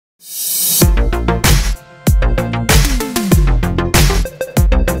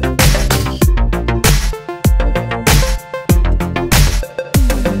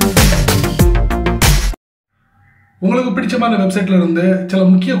உங்களுக்கு பிடிச்சமான வெப்சைட்ல இருந்து சில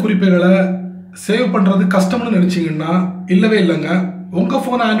முக்கிய குறிப்புகளை சேவ் பண்றது கஷ்டம்னு நினைச்சீங்கன்னா இல்லவே இல்லைங்க. உங்க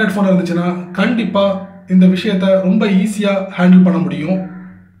ஃபோன் ஆண்ட்ராய்ட் ஃபோன் இருந்துச்சுன்னா கண்டிப்பா இந்த விஷயத்தை ரொம்ப ஈஸியா ஹேண்டில் பண்ண முடியும்.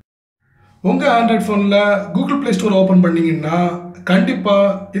 உங்க ஆண்ட்ராய்ட் ஃபோன்ல கூகுள் பிளே ஸ்டோர் ஓபன் பண்ணீங்கன்னா கண்டிப்பா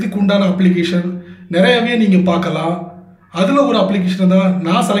இதுக்கு உண்டான அப்ளிகேஷன் நிறையவே நீங்க பார்க்கலாம். அதுல ஒரு அப்ளிகேஷன் தான்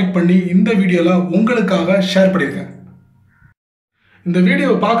நான் செலக்ட் பண்ணி இந்த வீடியோல உங்களுக்காக ஷேர் பண்ணியிருக்கேன். இந்த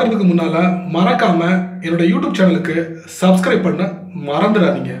வீடியோவை பார்க்கறதுக்கு முன்னால மறக்காம என்னோட யூடியூப் சேனலுக்கு சப்ஸ்கிரைப் பண்ண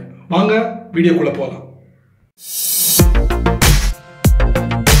மறந்துடாதீங்க. வாங்க வீடியோக்குள்ள போகலாம்.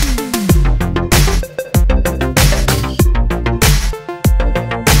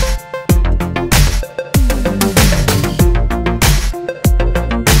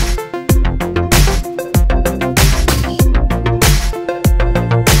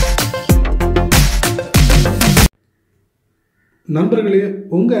 நண்பர்களே,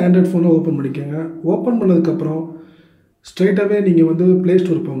 உங்கள் ஆண்ட்ராய்ட் ஃபோனை ஓப்பன் பண்ணிக்கோங்க. ஓப்பன் பண்ணதுக்கப்புறம் ஸ்ட்ரைட்டாகவே நீங்கள் வந்து ப்ளே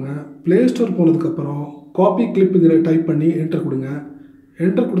ஸ்டோர் போங்க. ப்ளே ஸ்டோர் போனதுக்கப்புறம் காப்பி கிளிப்புங்கிற டைப் பண்ணி என்டர் கொடுங்க.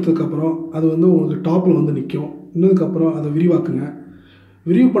 என்டர் கொடுத்ததுக்கப்புறம் அது வந்து உங்களுக்கு டாப்பில் வந்து நிற்கும். இன்னதுக்கப்புறம் அதை விரிவாக்குங்க.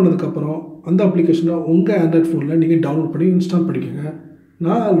 விரிவு பண்ணதுக்கப்புறம் அந்த அப்ளிகேஷனை உங்கள் ஆண்ட்ராய்ட் ஃபோனில் நீங்கள் டவுன்லோட் பண்ணி இன்ஸ்டால் பண்ணிக்கோங்க.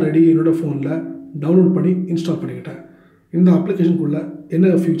 நான் ஆல்ரெடி என்னோடய ஃபோனில் டவுன்லோட் பண்ணி இன்ஸ்டால் பண்ணிக்கிட்டேன். இந்த அப்ளிகேஷனுக்குள்ளே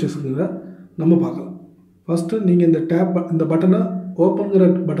என்ன ஃபியூச்சர்ஸுங்கிறத நம்ம பார்க்கலாம். ஃபஸ்ட்டு நீங்கள் இந்த பட்டனை ஓப்பனுங்கிற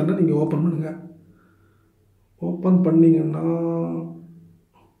பட்டனை நீங்கள் ஓப்பன் பண்ணுங்கள். ஓப்பன் பண்ணிங்கன்னா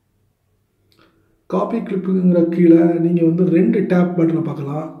காப்பி கிளிப்புங்கிற கீழே நீங்கள் வந்து 2 டேப் பட்டனை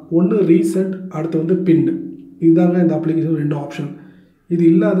பார்க்கலாம். ஒன்று ரீசெண்ட், அடுத்து வந்து பின்டு. இதுதாங்க இந்த அப்ளிகேஷன் 2 ஆப்ஷன். இது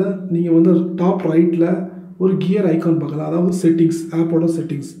இல்லாத நீங்கள் வந்து டாப் ரைட்டில் ஒரு கியர் ஐக்கான் பார்க்கலாம். அதாவது செட்டிங்ஸ், ஆப்போட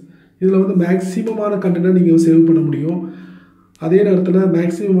செட்டிங்ஸ். இதில் வந்து மேக்ஸிமமான கண்டென்ட்டை நீங்கள் சேவ் பண்ண முடியும். அதே நேரத்தில்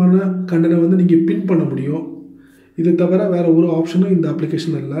மேக்ஸிமமான கண்டென்ட்டை வந்து நீங்கள் பின் பண்ண முடியும். இது தவிர வேறு ஒரு ஆப்ஷனும் இந்த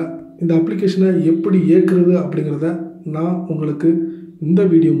அப்ளிகேஷன் இல்லை. இந்த அப்ளிகேஷனை எப்படி இயக்குறது அப்படிங்கிறத நான் உங்களுக்கு இந்த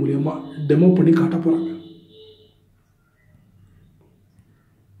வீடியோ மூலமா டெமோ பண்ணி காட்ட போகிறேன்.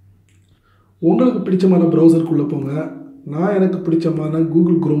 உங்களுக்கு பிடிச்சமான ப்ரௌசருக்குள்ளே போங்க. நான் எனக்கு பிடிச்சமான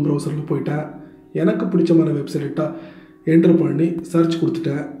கூகுள் குரோம் ப்ரௌசரில் போயிட்டேன். எனக்கு பிடிச்சமான வெப்சைட்டை என்டர் பண்ணி சர்ச்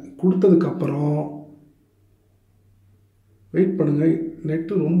கொடுத்துட்டேன். கொடுத்ததுக்கப்புறம் வெயிட் பண்ணுங்கள்,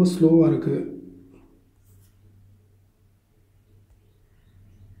 நெட்டு ரொம்ப ஸ்லோவாக இருக்குது.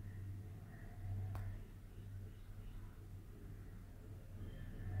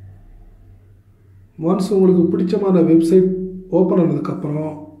 ஒன்ஸ் உங்களுக்கு பிடிச்சமான வெப்சைட் ஓப்பன்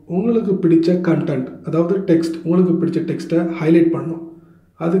ஆனதுக்கப்புறம் உங்களுக்கு பிடிச்ச கண்டென்ட், அதாவது டெக்ஸ்ட், உங்களுக்கு பிடிச்ச டெக்ஸ்ட்டை ஹைலைட் பண்ணணும்.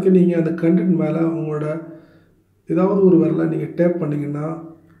 அதுக்கு நீங்கள் அந்த கண்டென்ட் மேலே உங்களோட ஏதாவது ஒரு வரல நீங்கள் டேப் பண்ணிங்கன்னா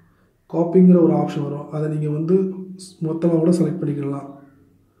காப்பிங்கிற ஒரு ஆப்ஷன் வரும். அதை நீங்கள் வந்து மொத்தமாக கூட செலக்ட் பண்ணிக்கலாம்.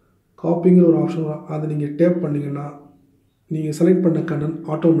 காப்பிங்கிற ஒரு ஆப்ஷன் வரும். அதை நீங்கள் டேப் பண்ணிங்கன்னா நீங்கள் செலக்ட் பண்ண கண்டென்ட்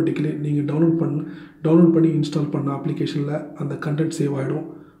ஆட்டோமேட்டிக்கலி நீங்கள் டவுன்லோட் பண்ணி இன்ஸ்டால் பண்ண அப்ளிகேஷனில் அந்த கண்டென்ட் சேவ் ஆகிடும்.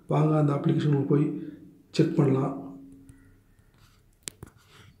 வாங்க அந்த அப்ளிகேஷனுக்கு போய் செக் பண்ணலாம்.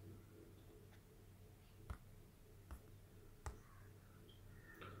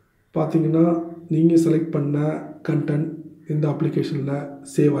 பார்த்தீங்கன்னா நீங்கள் செலக்ட் பண்ண கண்டென்ட் இந்த அப்ளிகேஷனில்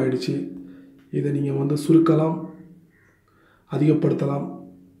சேவ் ஆகிடுச்சு. இதை நீங்கள் வந்து சுருக்கலாம், அதிகப்படுத்தலாம்.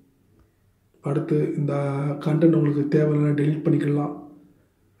 அடுத்து இந்த கண்டென்ட் உங்களுக்கு தேவையில்லைன்னா டெலீட் பண்ணிக்கலாம்.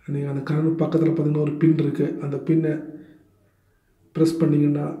 நீங்கள் அந்த கண்டென்ட் பக்கத்தில் பார்த்தீங்கன்னா ஒரு பின் இருக்குது. அந்த பின்னை ப்ரெஸ்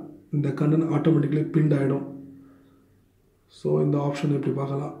பண்ணிங்கன்னா இந்த கண்டென்ட் ஆட்டோமேட்டிக்கலி பின் ஆகிடும். ஸோ இந்த ஆப்ஷன் எப்படி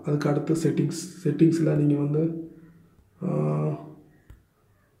பார்க்கலாம். அதுக்கு அடுத்து செட்டிங்ஸில் நீங்கள் வந்து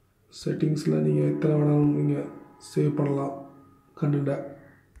செட்டிங்ஸில் நீங்கள் எத்தனை வேணாலும் நீங்கள் சேவ் பண்ணலாம் கண்டென்ட்டை.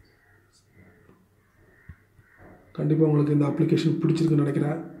 கண்டிப்பாக உங்களுக்கு இந்த அப்ளிகேஷன் பிடிச்சிருக்குன்னு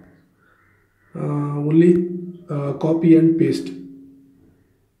நினைக்கிறேன். Only copy and paste.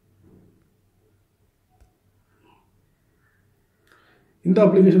 இந்த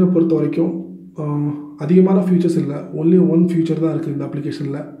அப்ளிகேஷனை பொறுத்த வரைக்கும் அதிகமான ஃபியூச்சர்ஸ் இல்லை. ஒன்லி 1 ஃபியூச்சர் தான் இருக்குது இந்த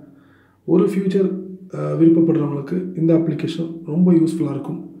அப்ளிகேஷனில். ஒரு ஃபியூச்சர் விருப்பப்படுறவங்களுக்கு இந்த அப்ளிகேஷன் ரொம்ப யூஸ்ஃபுல்லாக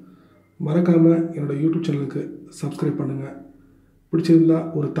இருக்கும். மறக்காமல் என்னோடய யூடியூப் சேனலுக்கு சப்ஸ்கிரைப் பண்ணுங்கள். பிடிச்சிருந்தால்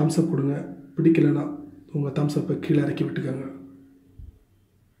ஒரு தம்ஸ் அப் கொடுங்க. பிடிக்கலைன்னா உங்கள் தம்ஸ் அப்பை கீழே இறக்கி விட்டுக்கோங்க.